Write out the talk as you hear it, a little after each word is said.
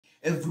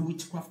Every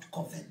witchcraft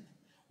coven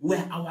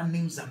where our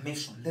names are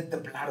mentioned, let the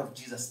blood of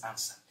Jesus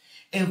answer.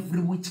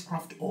 Every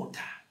witchcraft altar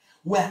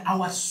where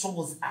our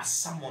souls are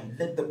summoned,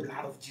 let the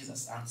blood of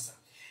Jesus answer.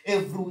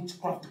 Every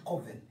witchcraft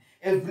coven,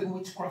 every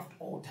witchcraft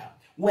altar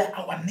where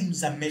our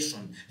names are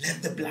mentioned,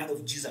 let the blood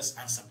of Jesus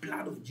answer.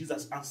 Blood of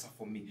Jesus answer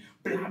for me.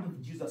 Blood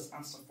of Jesus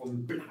answer for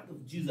me. Blood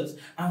of Jesus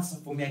answer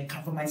for me. I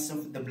cover myself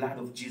with the blood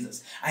of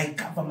Jesus. I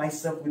cover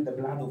myself with the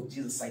blood of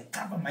Jesus. I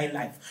cover my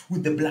life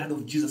with the blood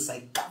of Jesus.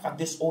 I cover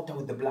this altar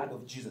with the blood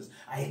of Jesus.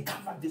 I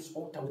cover this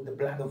altar with the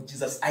blood of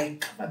Jesus. I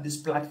cover this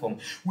platform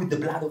with the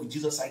blood of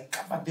Jesus. I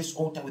cover this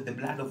altar with the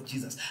blood of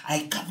Jesus.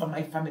 I cover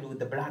my family with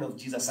the blood of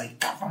Jesus. I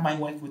cover my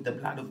wife with the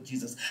blood of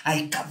Jesus.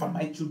 I cover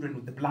my children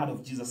with the blood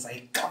of Jesus.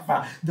 I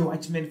cover the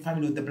Watchmen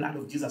family with the blood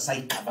of Jesus.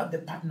 I cover the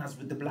partners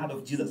with the blood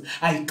of Jesus.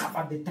 I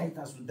cover the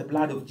tithers with the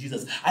blood of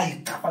Jesus.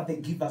 I cover the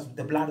givers with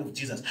the blood of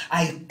Jesus.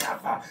 I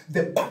cover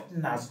the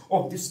partners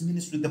of this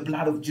ministry with the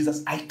blood of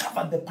Jesus. I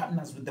cover the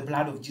partners with the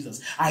blood of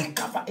Jesus. I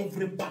cover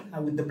every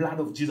partner with the blood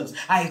of Jesus.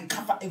 I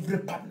cover every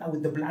partner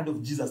with the blood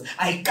of Jesus.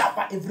 I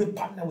cover every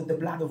partner with the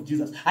blood of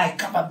Jesus. I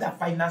cover their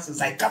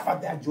finances. I cover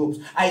their jobs.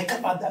 I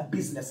cover their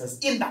businesses.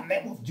 In the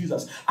name of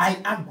Jesus, I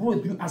agree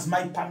with you as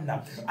my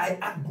partner. I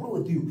agree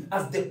with you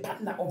as the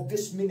partner of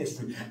this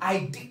ministry.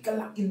 I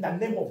declare in the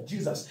name of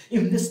Jesus,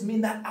 in this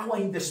midnight hour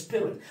in the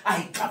spirit,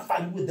 I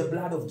cover you with the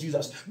blood of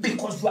Jesus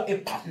because you are a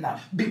partner,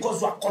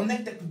 because you are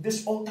connected to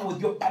this altar with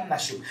your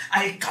partnership.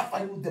 I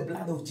cover you with the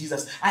blood of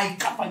Jesus. I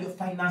cover your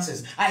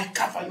finances. I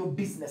cover your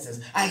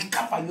businesses. I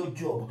cover your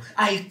job.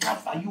 I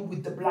cover you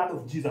with the blood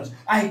of Jesus.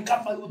 I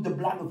cover you with the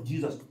blood of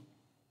Jesus.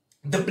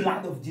 The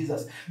blood of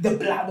Jesus. The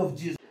blood of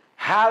Jesus.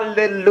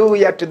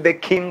 Hallelujah to the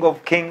King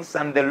of Kings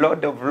and the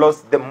Lord of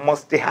Lords, the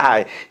Most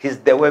High. He's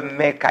the way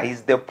maker.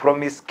 He's the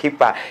promise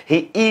keeper.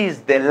 He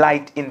is the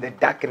light in the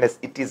darkness.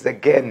 It is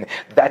again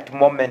that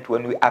moment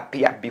when we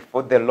appear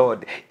before the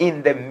Lord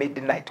in the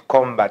midnight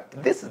combat.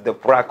 This is the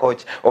prayer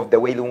coach of the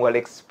Wailing Wall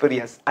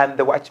Experience and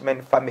the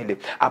Watchman family,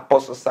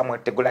 Apostle Samuel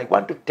Tegula. I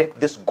want to take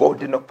this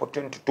golden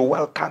opportunity to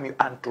welcome you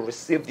and to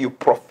receive you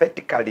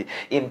prophetically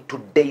in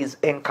today's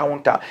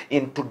encounter,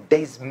 in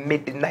today's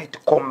midnight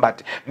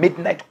combat.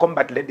 Midnight combat,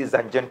 ladies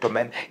and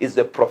gentlemen, is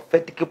a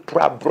prophetic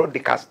prayer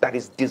broadcast that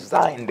is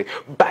designed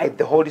by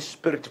the Holy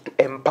Spirit to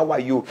empower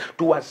you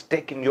towards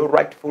taking your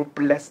rightful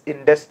place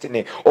in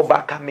destiny,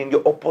 overcoming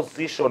your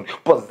opposition,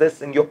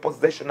 possessing your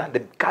possession, and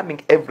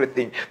becoming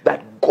everything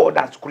that God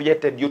has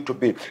created you to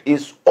be.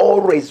 Is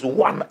always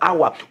 1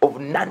 hour of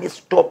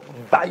non-stop,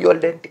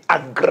 violent,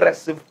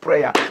 aggressive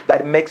prayer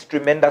that makes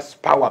tremendous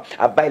power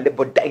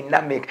available,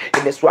 dynamic,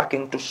 and is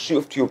working to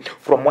shift you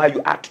from where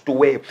you are to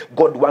where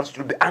God wants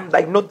you to be. And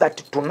I know that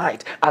tonight,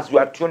 as you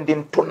are tuned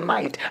in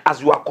tonight,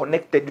 as you are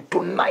connected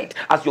tonight,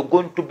 as you're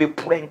going to be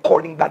praying,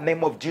 calling the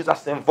name of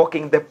Jesus,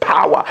 invoking the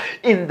power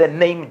in the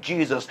name of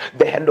Jesus,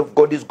 the hand of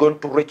God is going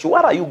to reach you.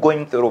 What are you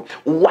going through?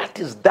 What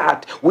is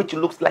that which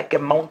looks like a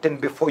mountain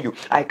before you?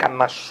 I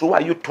can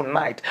assure you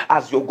tonight,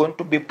 as you're going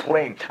to be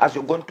praying, as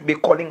you're going to be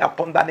calling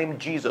upon the name of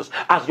Jesus,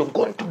 as you're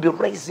going to be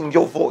raising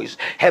your voice,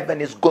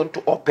 heaven is going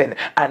to open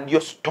and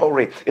your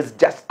story is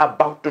just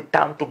about to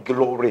turn to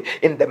glory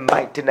in the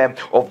mighty name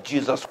of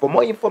Jesus. For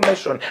more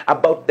information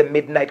about the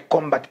midnight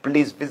combat,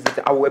 please visit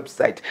our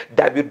website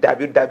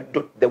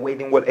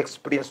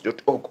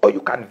www.thewailingwallexperience.org, or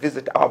you can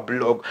visit our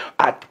blog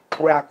at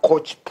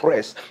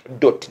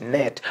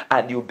prayercoachpress.net,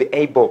 and you'll be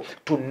able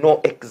to know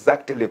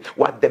exactly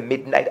what the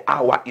midnight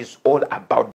hour is all about.